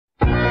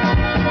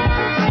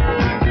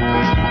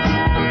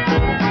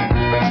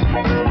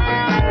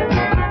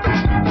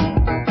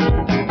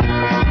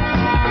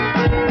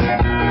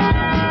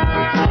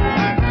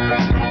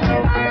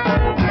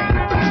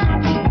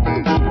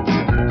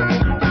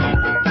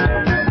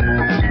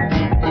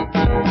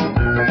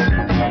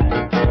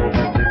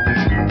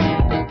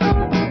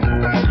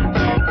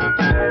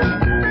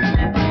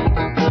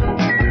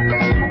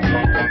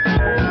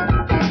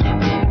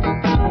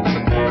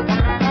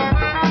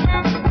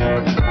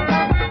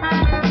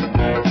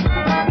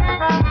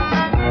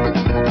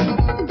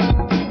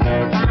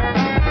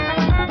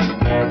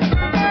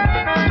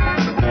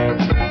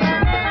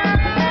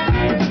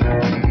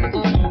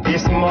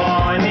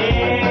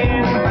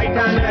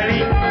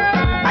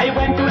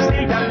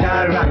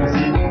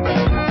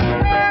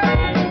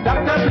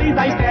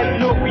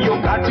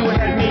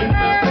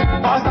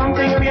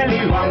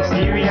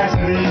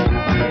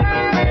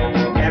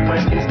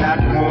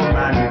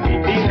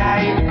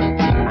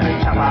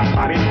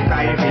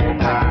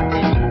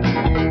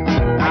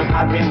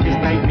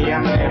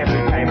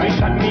Every time we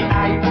shut me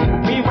eye,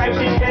 me wife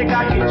she take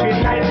a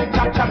kitchen knife,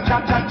 chop chop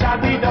chop chop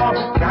chop it up,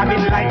 grab it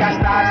like a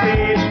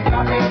sausage.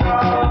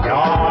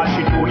 Lord,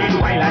 she do it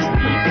while I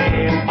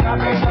sleeping.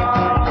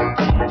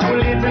 Two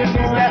little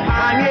things left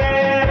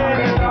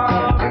hanging,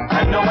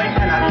 and no I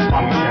cannot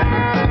function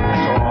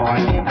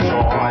at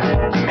all.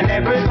 And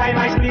every time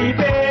I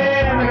sleeping,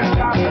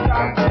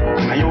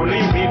 I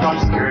only wake up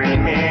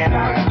screaming.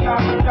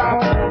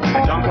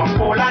 I jump up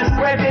cold and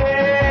sweating.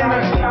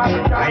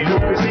 I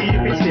look to see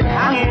if it's still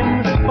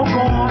hanging. Of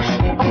course,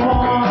 of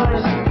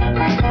course.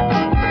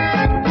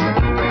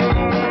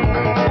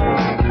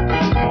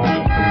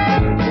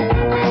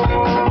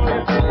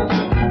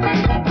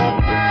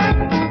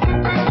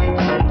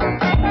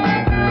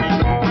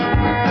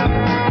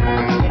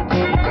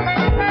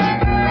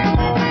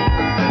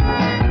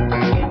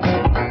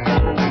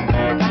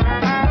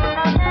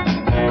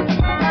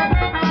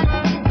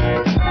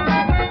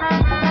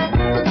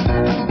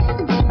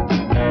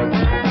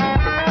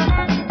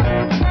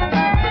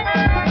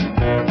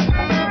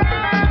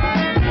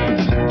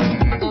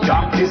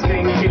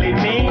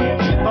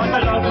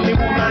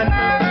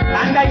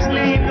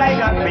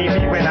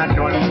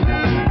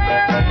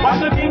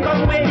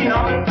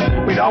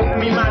 Without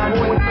me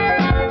manhood,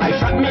 I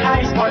shut me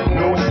eyes but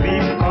no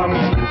sleep come.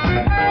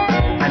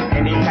 And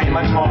any time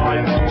at all,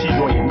 she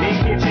go in the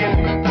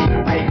kitchen,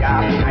 I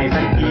gap me eyes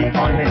and eat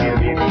on the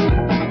living.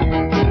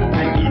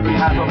 And if we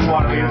have a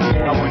quarrel,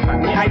 I won't shut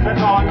me eyes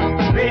at all.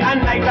 Day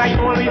and night I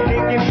only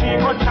thinking she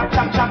go chop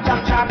chop chop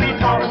chop chop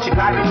it up. She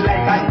grab it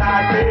like a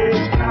starfish.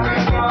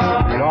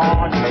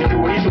 Lord, she do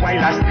it while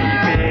I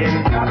sleeping.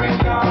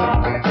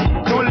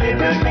 Two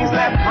little things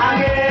left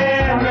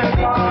hanging,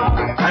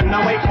 and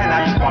now I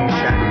cannot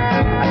function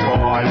at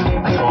all.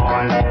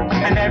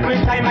 And every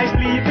time I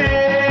sleep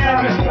in,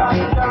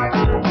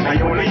 I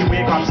only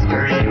wake up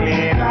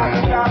screaming.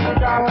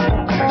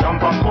 I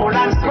jump up cold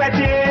and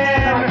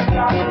sweating.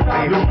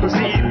 I look to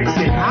see if it's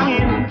still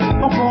hanging.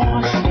 Oh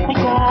gosh, it's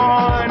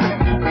gone.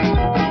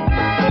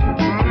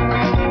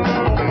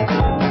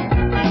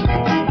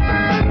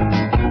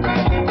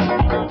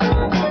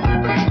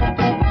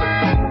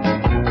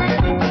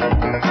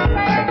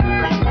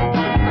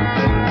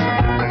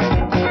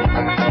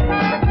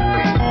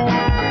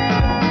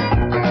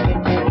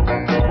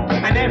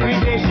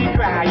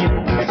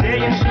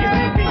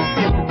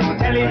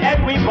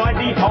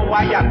 Everybody how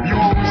I abuse